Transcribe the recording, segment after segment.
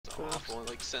awful. It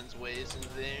like sends waves into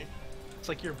there. It's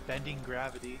like you're bending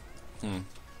gravity.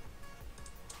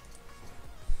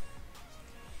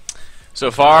 So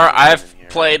far, I've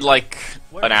played like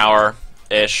an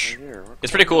hour-ish.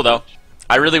 It's pretty cool though.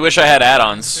 I really wish I had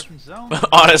add-ons.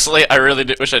 Honestly, I really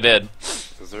wish I did.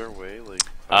 Is there a way, like...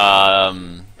 I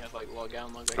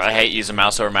hate using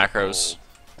mouse over macros.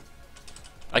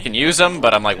 I can use them,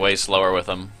 but I'm like way slower with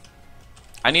them.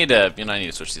 I need to, I need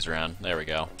to switch these around. There we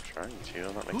go. I'm trying to.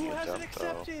 I'm not making a jump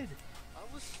though.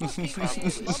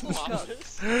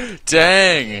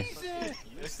 Dang!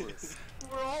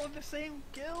 We're all in the same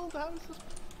guild. How is this?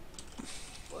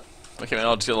 What? Okay,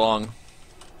 man, too long.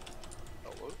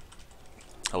 Hello?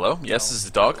 Hello? Yes, this is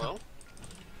the dog. Hello?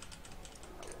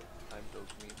 I'm dog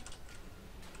meme.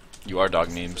 You are dog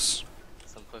memes.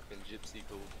 Some fucking gypsy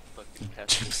go fucking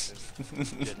catch in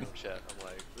general chat. I'm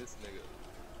like, this nigga.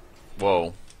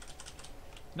 Whoa.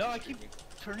 No, I keep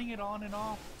turning it on and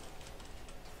off.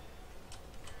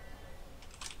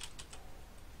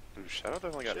 Dude, Shadow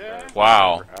definitely got nerfed.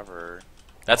 Wow. Forever.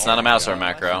 That's not a mouse or a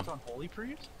macro. On Holy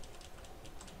Priest?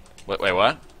 Wait,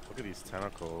 what? Look at these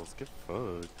tentacles. Get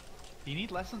fucked. Do you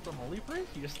need lessons on Holy Priest?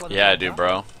 You just let Yeah, it I do, down?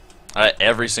 bro.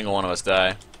 Every single one of us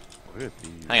die. Look at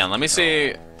these. Hang on, let me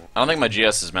see. I don't think my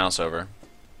GS is mouse over.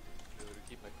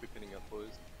 Keep my quickening up,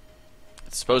 boys.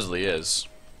 It supposedly is.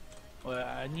 Well,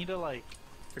 I need to like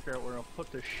figure out where I'll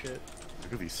put this shit.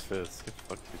 Look at these fists. Get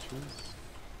fucked, bitches.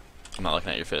 I'm not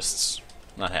looking at your fists.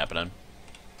 Not happening.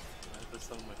 I put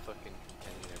some of my fucking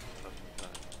companion every fucking time.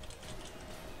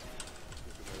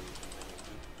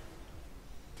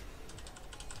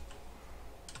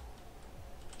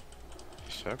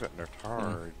 Shadow got nerfed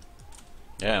hard.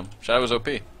 Yeah, Shadow was OP.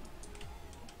 Takes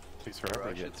forever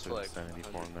to get to insanity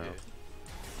form now.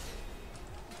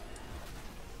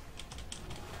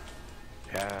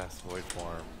 Yes, void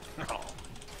form.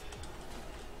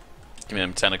 Give me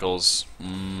them tentacles.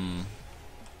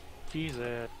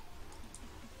 Jesus.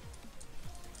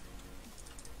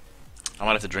 I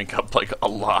might have to drink up like a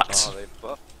lot. Oh, they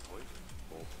buffed void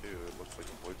form too. It looks like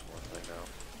a void form right now.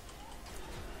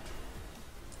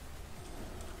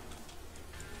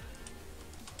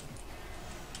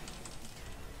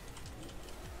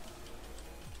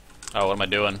 Oh, what am I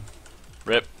doing?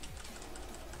 Rip.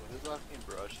 What is last name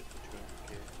brush if you're trying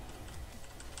to get?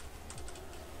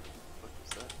 What was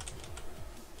that?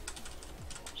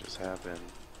 What just happened?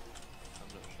 I'm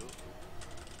not sure.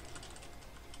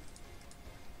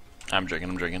 I'm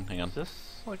drinking. Hang on. Is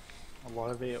this like a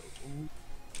lot of it?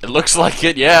 It looks like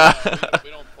it, yeah. We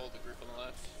don't pull the group on the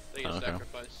left. They get Okay.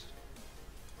 sacrificed.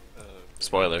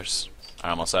 Spoilers.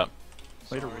 I'm almost up.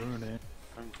 Way to ruin it.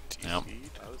 I'm Yep.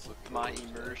 DC'd. I was looking my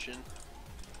immersion.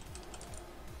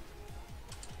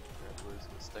 Where's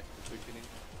the stack the quickening?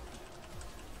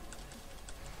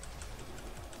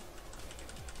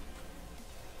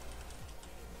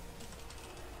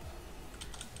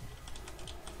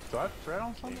 Do I have thread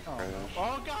on something? Oh, no.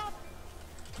 Oh god!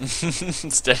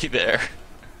 Steady there.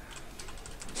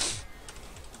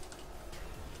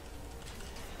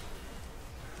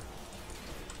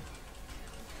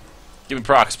 Give me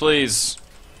procs, please.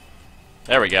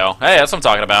 There we go. Hey, that's what I'm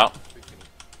talking about.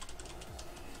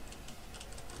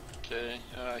 Okay,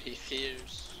 he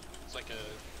fears. It's like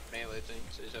a melee thing,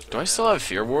 so you just have to Do I run still down. have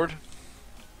Fear Ward?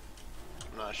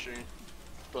 I'm not sure.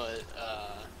 But,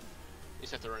 you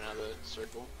just have to run out of the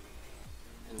circle.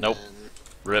 And Nope. then-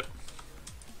 Rip.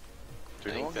 Do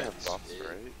I you think don't have that's buffs, it.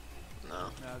 right? No.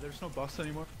 Nah, there's no buffs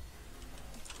anymore.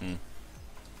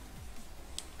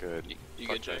 Good. You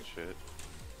Fuck get that Jack. shit.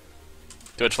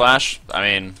 Twitch Flash? I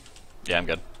mean, yeah, I'm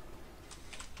good.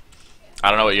 I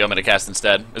don't know what you want me to cast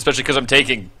instead. Especially because I'm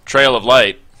taking Trail of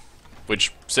Light,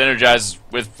 which synergizes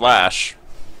with Flash,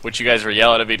 which you guys were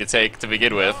yelling at me to take to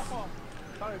begin with. Oh,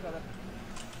 sorry about that.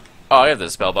 Oh, I have the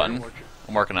spell button.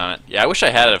 I'm working on it. Yeah, I wish I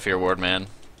had a Fear Ward, man.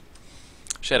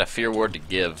 Wish I had a Fear Ward to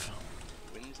give.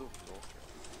 Winds of North.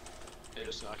 It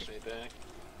just knocks me back.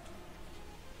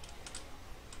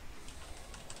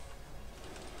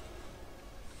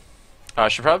 Oh, I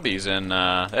should probably be using,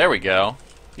 there we go.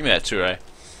 Give me that too, right?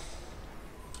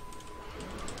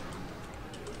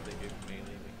 They give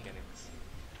melee mechanics.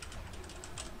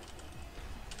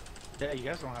 Yeah, you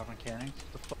guys don't have mechanics.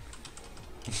 What the fuck?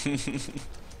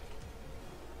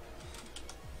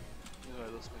 No, I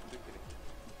lost my quickening.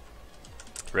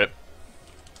 Rip.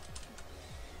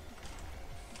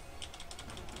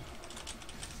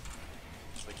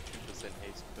 It's like 2%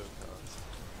 haste tokens.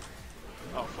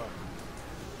 Oh fuck.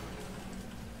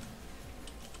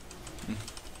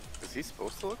 Is he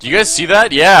supposed to look? Do you guys see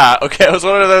that? Yeah. Okay, I was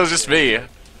wondering if that was just me. GPU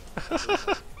was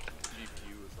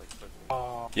like fucking.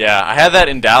 Oh. Yeah, I had that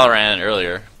in Dalaran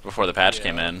earlier. before the patch Yeah.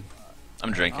 came in. I'm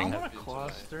I drinking. want a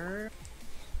cluster.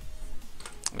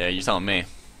 Yeah, you telling me.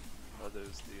 Oh,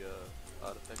 there's the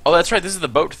artifact. Oh, that's right. This is the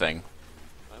boat thing.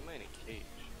 Why am I in a cage?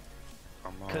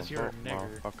 'Cause you're a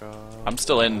nigger. I'm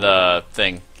still in the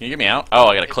thing. Can you get me out? Oh,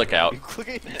 I gotta click out.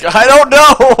 Click I don't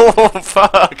know.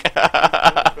 Fuck.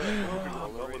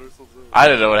 I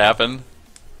didn't know what happened.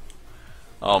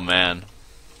 Oh man.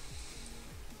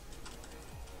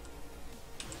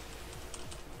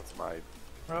 That's my.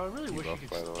 Bro, I really wish you Debuff,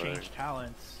 by could the way. change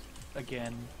talents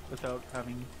again without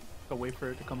having to wait for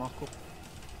it to come off cool.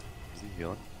 Is he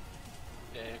healing?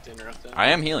 Yeah, you have to interrupt that. I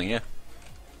am healing, yeah.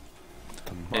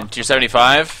 In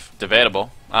 275,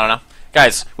 debatable. I don't know.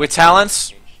 Guys, with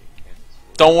talents,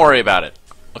 don't worry about it.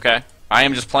 Okay? I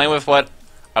am just playing with what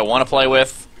I want to play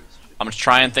with. I'm just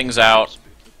trying things out.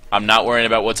 I'm not worrying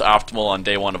about what's optimal on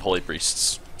day 1 of Holy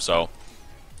Priests. So,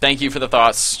 thank you for the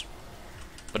thoughts,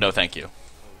 but no thank you.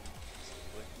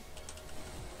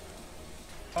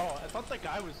 Oh, I thought that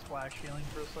guy was flash healing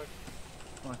for a second.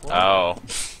 I'm like, what? Oh.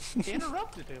 He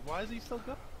interrupted him. Why is he still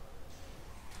going?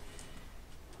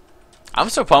 I'm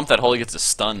so pumped that Holy gets a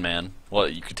stun, man. Well,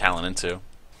 you could talent into.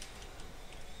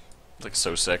 It's like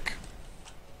so sick.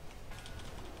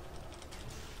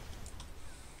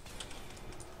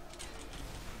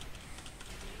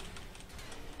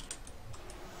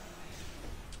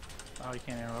 Oh, you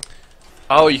can't interrupt.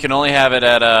 Oh, you can only have it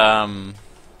at,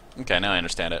 Okay, now I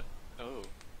understand it. Oh,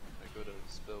 I go to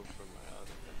spell from my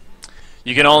artifact.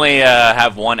 You can only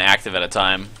have one active at a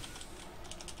time.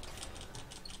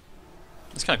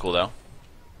 It's kind of cool, though.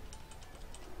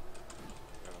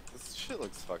 This shit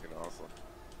looks fucking awesome.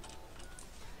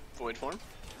 Void form?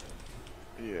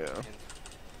 Yeah.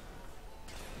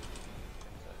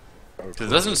 Because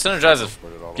it doesn't synergize with...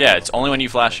 Yeah, it's only when you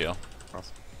flash heal.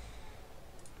 Awesome.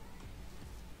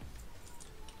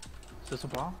 Is this a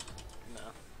bomb? No.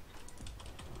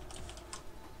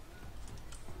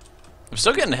 I'm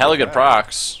still getting hella good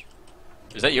procs.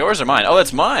 Is that yours or mine? Oh,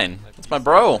 that's mine. That's my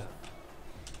bro.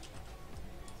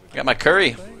 I got my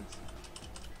curry.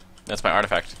 That's my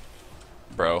artifact.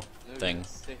 Bro. Thing.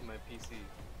 Take my PC.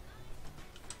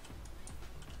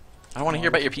 I don't want to hear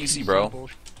about your PC, bro.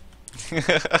 bullshit.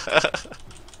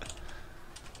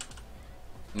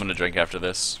 I'm gonna drink after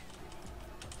this.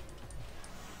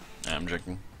 Yeah, I'm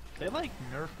drinking. They like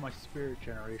nerfed my spirit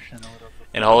generation or whatever.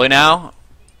 In Holy now,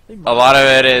 They a lot of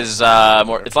it is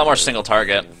more. It's a lot more single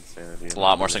target. It's a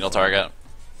lot more single target.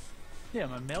 Yeah,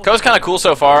 my mail. Code's kind of cool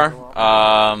so far.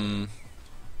 I don't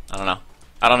know.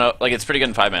 I don't know. Like, it's pretty good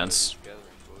in 5-mans.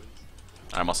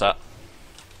 I'm almost set.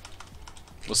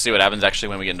 We'll see what happens actually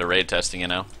when we get into raid testing, you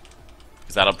know?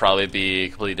 Because that'll probably be a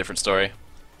completely different story.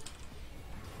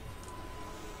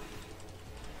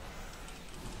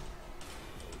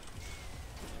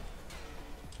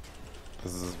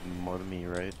 This is more than me,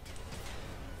 right?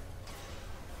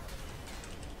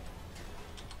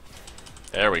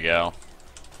 There we go.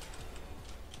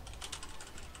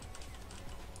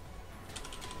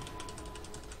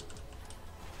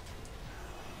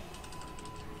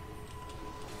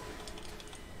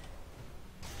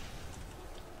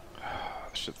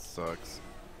 This shit sucks.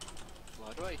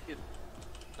 Why do I hit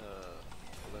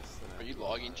Less than Are you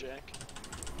logging, Jack?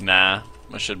 Nah,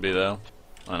 I should be though.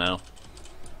 I know.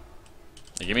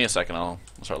 Hey, give me a second, I'll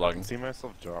start I logging. can see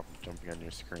myself jumping on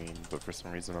your screen, but for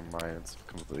some reason on mine it's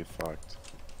completely fucked.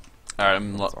 Alright,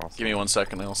 That's awesome. give me 1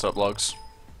 second, and I'll start logs.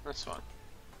 That's fine.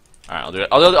 Alright, I'll do it.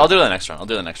 I'll do it the next round. I'll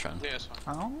do it the next round. Yeah, that's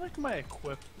fine. I don't think my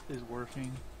equip is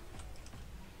working.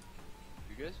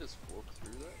 You guys just walk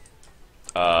through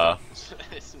that?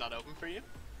 It's not open for you?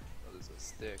 Oh, there's a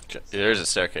stick. There's a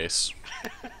staircase.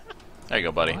 There you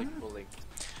go, buddy. What? Pulling.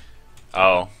 Oh. I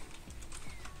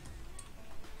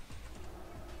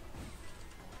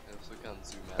also can't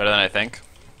zoom out. Better than I think.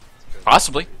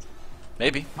 Possibly.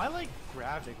 Maybe. My like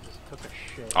graphic just took a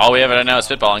shit. All we have right now is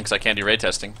spitballing because I can't do raid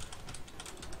testing.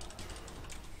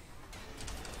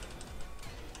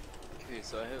 Okay,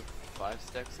 so I have 5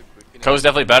 stacks of quickening. Co's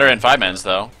definitely better in 5-mans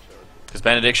though. Because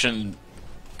Benediction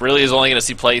really is only going to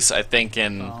see place, I think,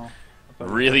 in Oh,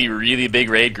 really, really big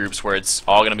raid groups where it's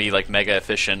all going to be like mega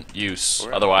efficient use.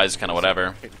 We're Otherwise, kind of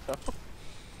whatever. I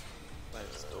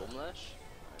have Stormlash.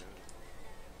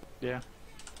 yeah.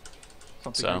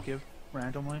 Something So. you give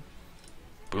randomly.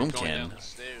 Going Boomkin. down the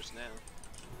stairs now.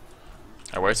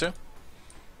 Alright, where to?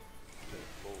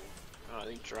 Oh, I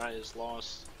think Dry is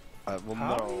lost. Well,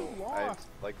 How no. you I lost?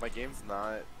 like my game's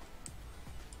not.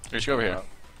 Just go over here.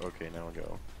 Okay, now we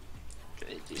go.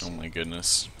 Okay, Oh decent. my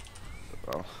goodness.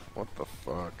 Oh, what the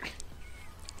fuck?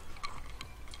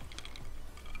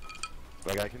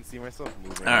 Like, I can see myself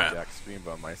moving Alright. on Jack's screen,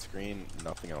 but on my screen,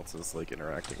 nothing else is, like,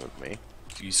 interacting with me.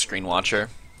 You screen watcher.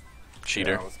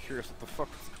 Cheater. Yeah, I was curious what the fuck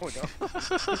was going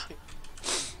on.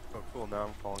 Oh, cool, now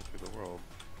I'm falling through the world.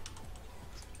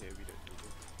 Okay, we don't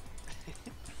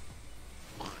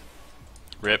need it.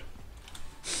 Rip.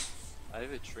 I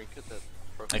have a trinket that.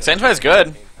 Like, Sanctify's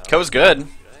good. Ko's good.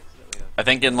 I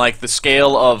think in, like, the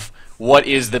scale of what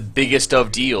is the biggest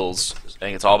of deals, I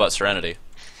think it's all about Serenity.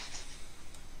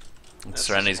 And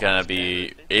Serenity's gonna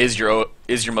be is your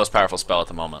most powerful spell at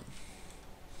the moment.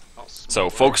 So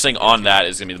focusing on that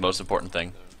is gonna be the most important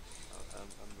thing.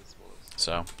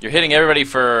 So you're hitting everybody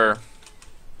for,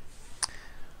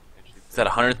 is that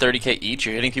 130k each?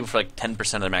 You're hitting people for like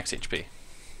 10% of their max HP.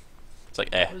 It's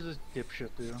like What does this dipshit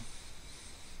do?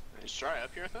 Is Try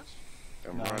up here with us?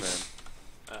 I'm No. running. Yeah,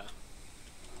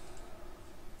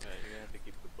 you're gonna have to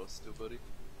keep the bus still, buddy.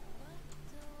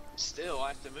 Still, I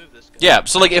have to move this guy. Yeah,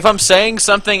 so like if I'm saying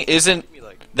something isn't Give me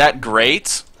like that great,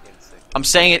 10 seconds. I'm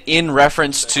saying it in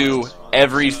reference to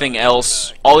everything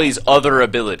else, all these other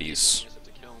abilities.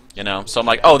 You know, so I'm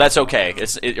like, oh, that's okay.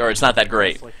 Or it's not that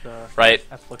great, It's like the right?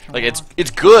 affliction Like wand.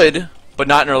 it's good, but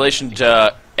not in relation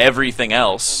to everything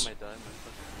else. My dime, my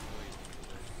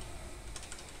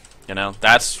fucking You know,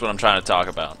 that's what I'm trying to talk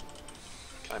about.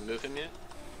 Can I move him yet?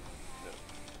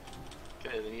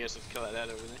 Okay, then you guys have to kill that ad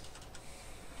over there.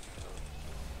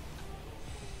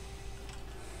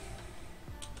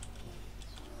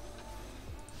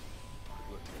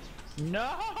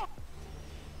 No!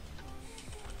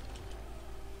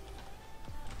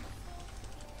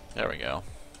 There we go.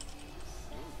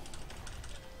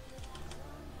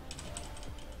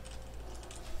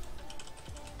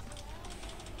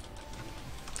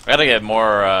 I gotta get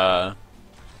more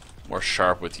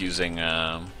sharp with using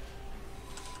my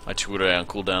Tuure on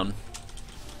cooldown.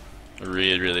 I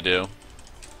really, really do.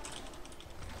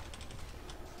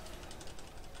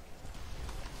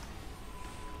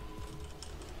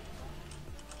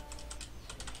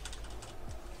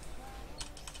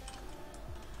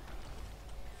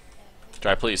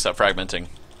 Try, please stop fragmenting.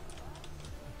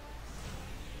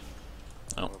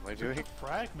 Oh. What am I doing?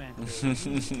 Fragmented.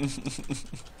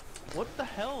 What the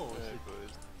hell? Yeah,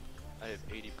 good. I have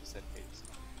 80% haste.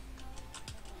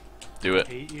 Do it.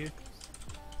 Hate you.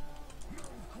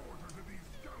 Oh,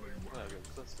 I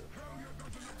got cluster.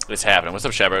 It's happening. What's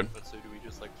up, Shepard? But so do we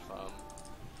just like farm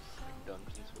like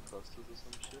dungeons for clusters or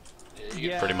some shit? Yeah, you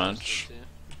Yeah. Pretty much.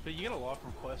 But you get a lot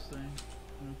from questing.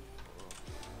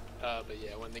 But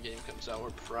yeah, when the game comes out, we're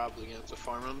probably gonna have to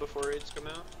farm them before raids come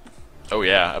out. Oh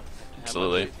yeah, How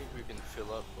absolutely. much do you think we can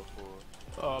fill up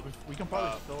before? We can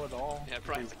probably fill it all. Yeah,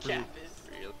 probably have to cap it.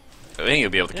 Real? I think you'll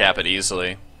be able to cap it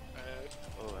easily.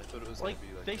 Oh, I thought it was Like,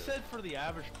 gonna be like they a- said for the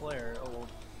average player, it will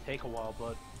take a while,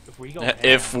 but if we go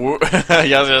If ham,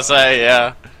 yeah, I was gonna say,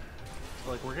 yeah.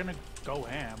 like, we're gonna go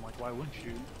ham, like, why wouldn't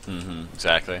you? Mm-hmm.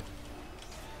 Exactly.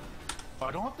 Oh,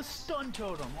 I don't have the stun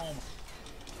totem, oh my.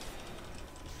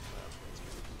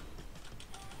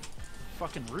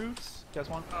 Fucking roots? You guys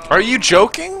want? Are you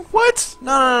joking? What?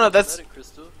 No, no, no. That's Prismatic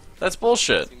crystal.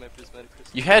 bullshit. See my prismatic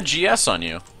crystal. You had GS on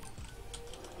you.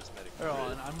 Prismatic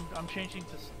Hold crystal. on, I'm changing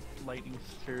to lightning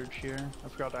surge here. I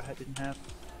forgot I didn't have.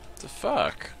 The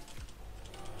fuck?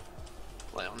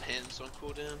 Lay on hands on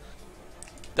cooldown.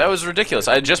 That was ridiculous.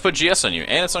 I just put GS on you,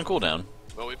 and it's on cooldown.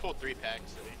 Well, we pulled 3 packs,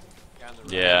 so he got in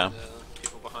the Yeah. road,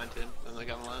 people behind him, and they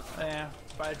got in line. Eh,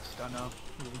 if I had stun up,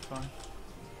 it'll be fine.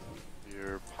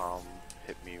 Your palm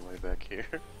hit me way back here.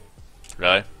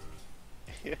 Really?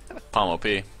 Yeah. Palm OP.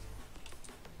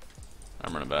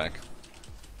 I'm running back.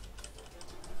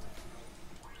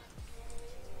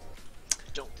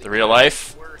 Don't think The real that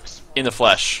life? works. In the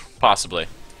flesh, possibly.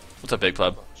 What's up, Big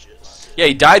Club? Just Yeah,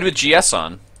 he died with GS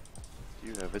on,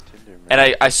 You have a Tinder, man.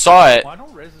 and I saw it, Why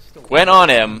don't Rez still went on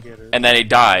him, and then he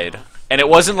died. And it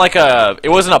wasn't like it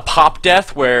wasn't a pop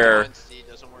death where. Blind Seed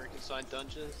doesn't work inside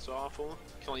dungeons. It's awful.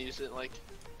 Can only use it like.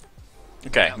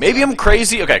 Okay, maybe I'm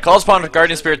crazy. Okay, calls upon a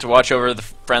guardian spirit to watch over the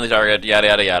friendly target. Yada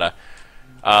yada yada.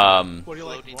 What do you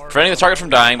like? Floating. Preventing the target from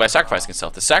dying by sacrificing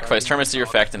itself. The sacrifice terminates your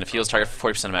effect and it heals target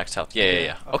for 40% of max health. Yeah, yeah,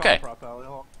 yeah. Okay. I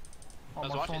was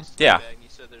Almost watching on. his Yeah. feedback, and he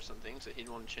said there's some things that he'd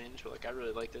want to change, but like I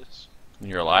really like this.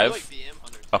 You're I alive. like VM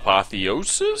Hunter too. Really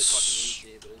Apotheosis? fucking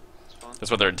easy, but it's fun. That's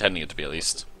what they're intending it to be, at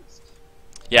least.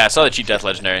 Yeah, I saw the cheap death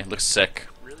legendary. Looks sick.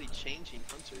 Really changing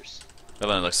hunters. That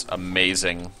one looks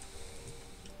amazing.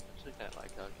 Actually, kinda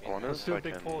like I Arcane. wonder Let's if do I a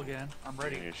big can pull again. I'm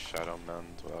ready. use Shadow Mend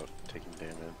without taking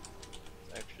damage.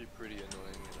 It's actually pretty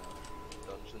annoying in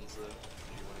dungeons though.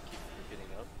 If you want to keep from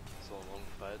getting up, so long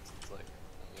fights, it's like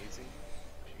amazing.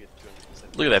 You get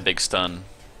 200%. Look at that big stun.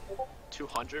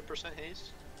 200%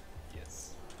 haste?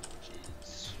 Yes. Jeez.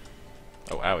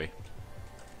 Oh, owie.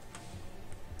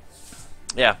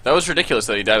 Yeah, that was ridiculous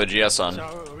that he died with GS on.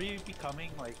 So are we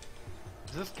becoming like?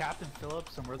 Is this Captain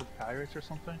Phillips and we're the pirates or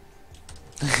something?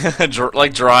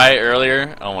 Like dry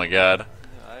earlier. Oh my god.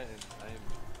 Yeah, I am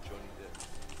joining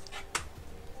it.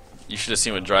 You should have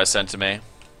seen what Dry sent to me.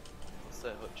 What's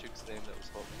that hot chick's name that was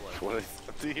hot for like? What is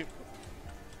the team?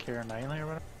 Karen Knightley or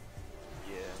whatever?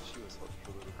 Yeah, she was hot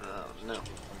for a little bit.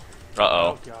 No.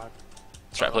 Uh-oh. Oh god.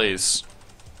 Strat, please.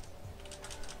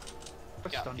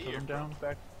 What Got stun put fear, him bro. down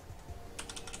back?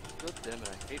 God damn it,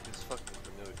 I hate this fucking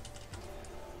remote.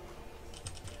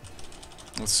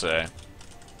 Let's see.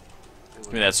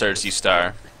 Give me that Cersei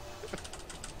star.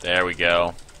 There we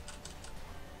go.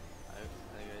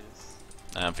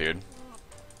 I'm feared.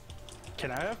 Can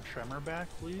I have Tremor back,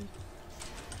 please?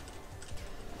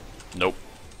 Nope.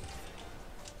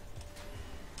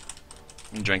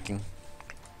 I'm drinking.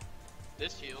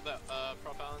 This heal that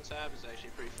Prop Allen's have is actually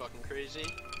pretty fucking crazy.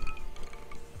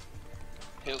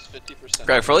 Heals 50%.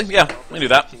 Greg Foley? Yeah, we can do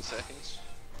that. 15 seconds.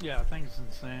 Yeah, I think it's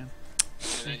insane.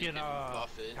 And then You can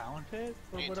buff it. talent it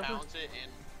or You can whatever. talent it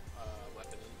and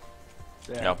weapon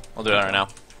it. Yeah, I'll do that right now.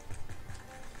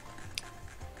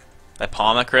 That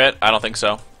Palma crit? I don't think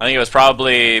so. I think it was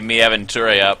probably me having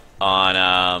Ture up on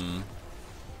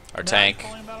our tank.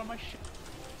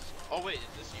 Oh wait, is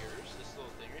this yours? This little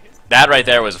thing right here? That right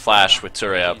there was a flash with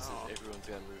Ture up. Jesus, everyone's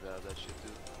gonna move out of that shit,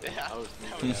 dude. Yeah. I was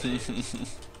that moving was out of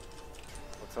it.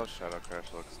 That's how Shadow Crash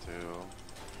looks too.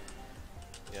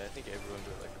 Yeah, I think everyone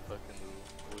got like a fucking little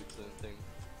void zone thing.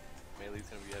 Melee's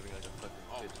gonna be having like a fucking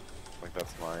Oh. fit. Like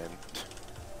that's mine.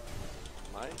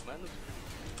 Mine looks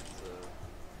pretty.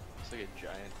 It's like a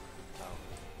giant town.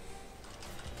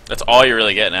 That's all you're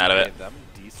really getting out of it. Man, them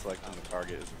deselecting the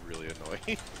target is really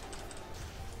annoying.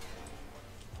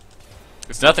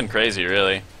 It's nothing crazy,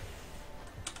 really.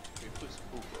 We put some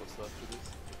cool boss after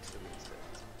this. It's 7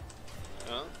 stats.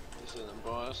 Huh? This isn't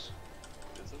boss.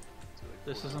 It isn't? So, like,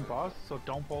 This 4 isn't boss, so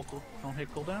don't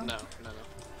hit cooldown? No. Where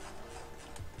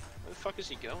the fuck is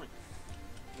he going?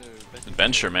 No,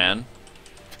 Adventure, man.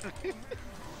 not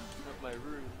my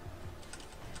room.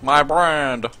 My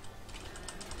brand. What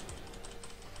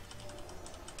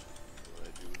do I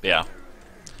do with Yeah.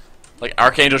 Like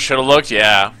Archangel should have looked,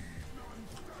 yeah.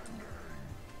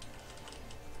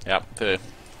 Yep.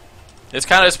 It's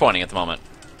kind of disappointing at the moment.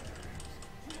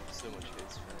 so much hate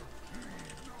spam?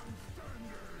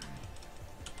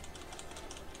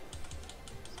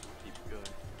 Keep going.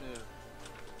 No.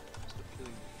 Stop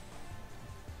killing me.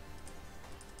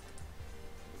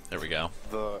 There we go.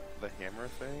 The hammer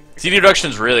thing. CD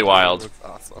reduction's really wild. Looks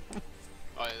awesome.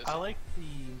 Oh, yeah,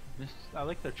 this I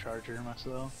like the charger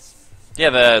myself. Yeah,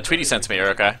 the Tweety sent to me,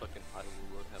 okay. Fucking I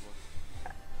will love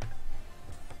hammer.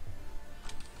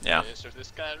 Yeah. So if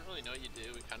this guy, I don't really know what you do.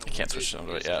 We kind of You can't switch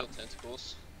onto it yet.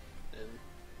 Tentacles, and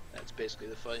that's basically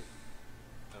the fight.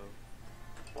 Oh,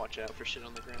 Watch out for shit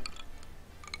on the ground.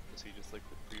 was he just like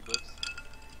the 3 buffs?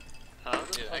 Huh?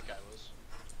 Yeah, that guy was.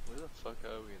 Where the fuck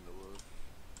are we in the world?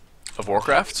 Of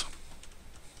Warcraft?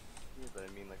 Yeah, but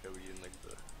I mean, like, are we in like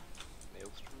the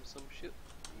Maelstrom or some shit?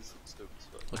 This looks dope as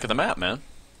fuck. Look at the map, man.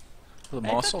 The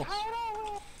muscle.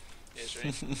 Yeah, it's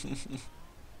ready.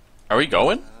 Are we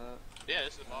going? Yeah,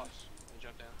 this is the boss. You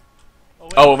jump down.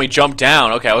 wait, Oh, when we jumped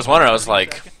down. Okay, I was wondering. I was 30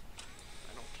 like, seconds.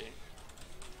 I don't care.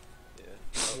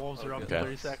 Yeah. Wolves are up Okay. in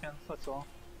 30 seconds, that's all.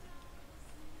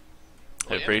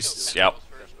 hey, yeah, priests. we go Yep.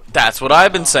 tentacles first before- That's what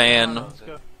I've been saying. Let's go.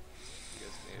 You guys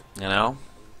You know.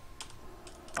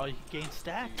 Oh, you can gain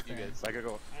stacks You then. guys- I could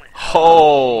go.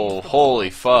 Oh, holy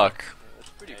fuck. Yeah, that's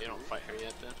pretty Yeah, you cool. don't fight her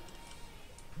yet then.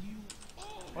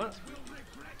 What?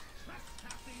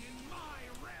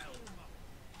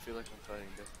 I feel like I'm fighting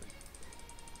Deathwing.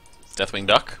 Deathwing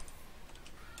Duck.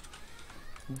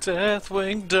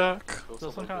 Deathwing Duck.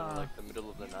 Also, Feels like like in a- like the middle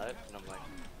of the night, and I'm like,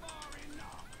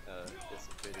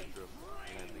 dissipated drop,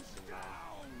 and I think some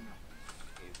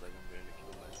he's like, I'm going to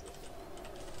kill myself.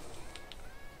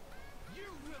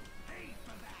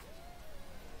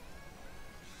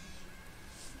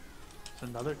 It's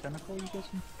another tentacle you guys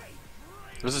can...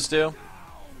 What does this do?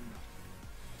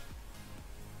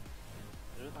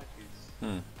 I don't like these,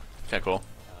 Hmm. Okay, cool.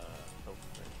 health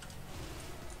things.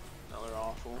 No, they're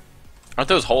awful. Aren't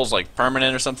those holes like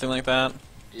permanent or something like that?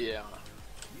 Yeah.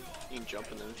 You can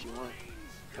jump in them if you want.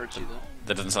 Hurts you though.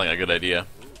 That doesn't sound like a good idea.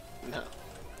 No.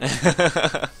 These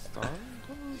holes? No,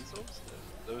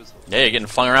 those holes. Yeah, you're getting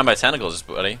flung around by tentacles,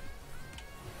 buddy.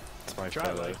 It's my Dry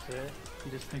feather. likes it. He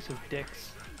just thinks of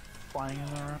dicks flying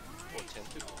in there. Or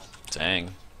tentacles.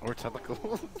 Dang. Or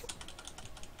tentacles.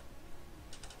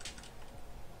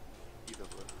 Either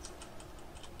works.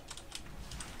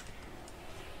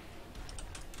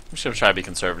 just gonna try to be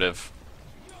conservative.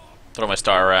 Throw my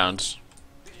star around.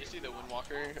 Did you see the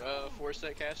Windwalker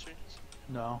 4-set caster?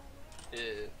 No.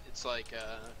 It's like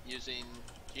using.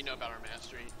 You know about our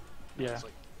mastery? Yeah. It's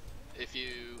like if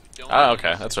you don't. Oh,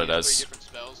 okay, use that's what it does. 3 different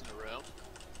spells in a row,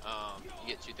 you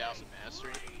get 2,000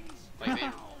 mastery. Like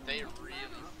they really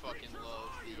fucking love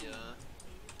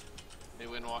the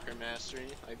Windwalker mastery.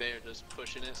 Like they are just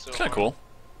pushing it so Kinda hard. cool.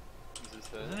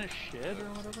 Isn't it shit or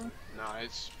whatever? No,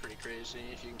 it's pretty crazy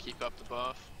if you can keep up the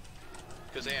buff.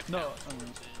 Because they have No, talent for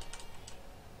it, too.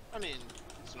 I mean,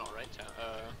 it's an alright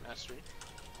mastery.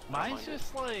 I don't Mine's mind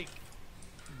just like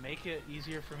make it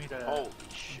easier for me to. it. Holy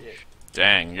shit.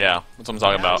 Dang, yeah. That's what I'm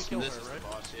talking about. Kill This her, is right? the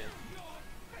boss,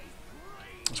 yeah.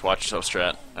 Just watch yourself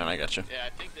strat. And I got you. Yeah, I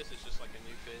think this is just like a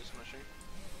new phase, I'm not sure.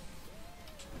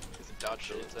 Because it dodge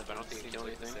shit, but I don't think it seems kill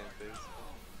like the anything. same phase.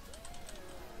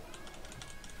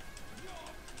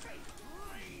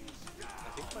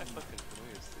 I think my fucking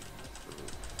familiar is taking that for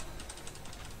real.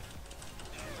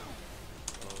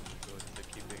 Oh my god, they're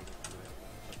keeping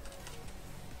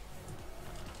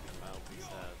mildly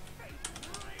sad.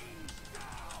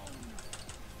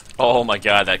 Oh my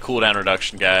god, that cooldown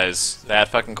reduction, guys. That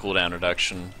fucking cooldown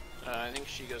reduction. I think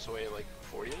she goes away like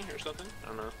 40 or something? I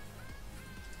don't know.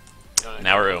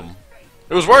 Now we're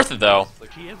It was worth it, though.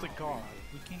 Like, She is a god.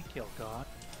 We can't kill god.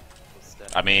 what's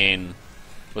that? I mean,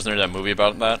 wasn't there that movie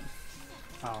about that?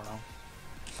 I don't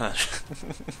know.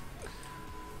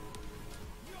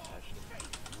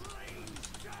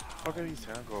 Fuck are these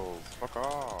tangles? Fuck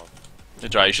off.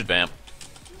 Good try, you should vamp.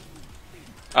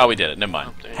 Oh, we did it. Never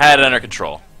mind. Oh, damn. Had it under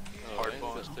control. Oh, Hard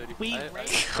mine's boss. at 30. We I- raped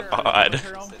her God. with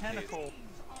her own tentacle.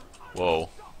 Whoa.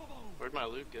 Where'd my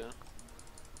loot go?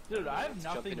 Dude, I have Let's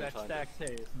nothing jump in that and find stacks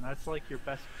haste, and that's like your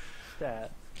best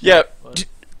stat. Yeah. What?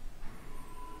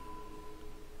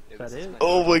 Yeah, That this is? my-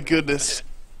 Oh my goodness.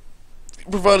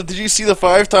 Bravado, did you see the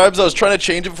 5 times I was trying to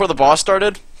change it before the boss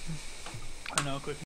started? I know, quick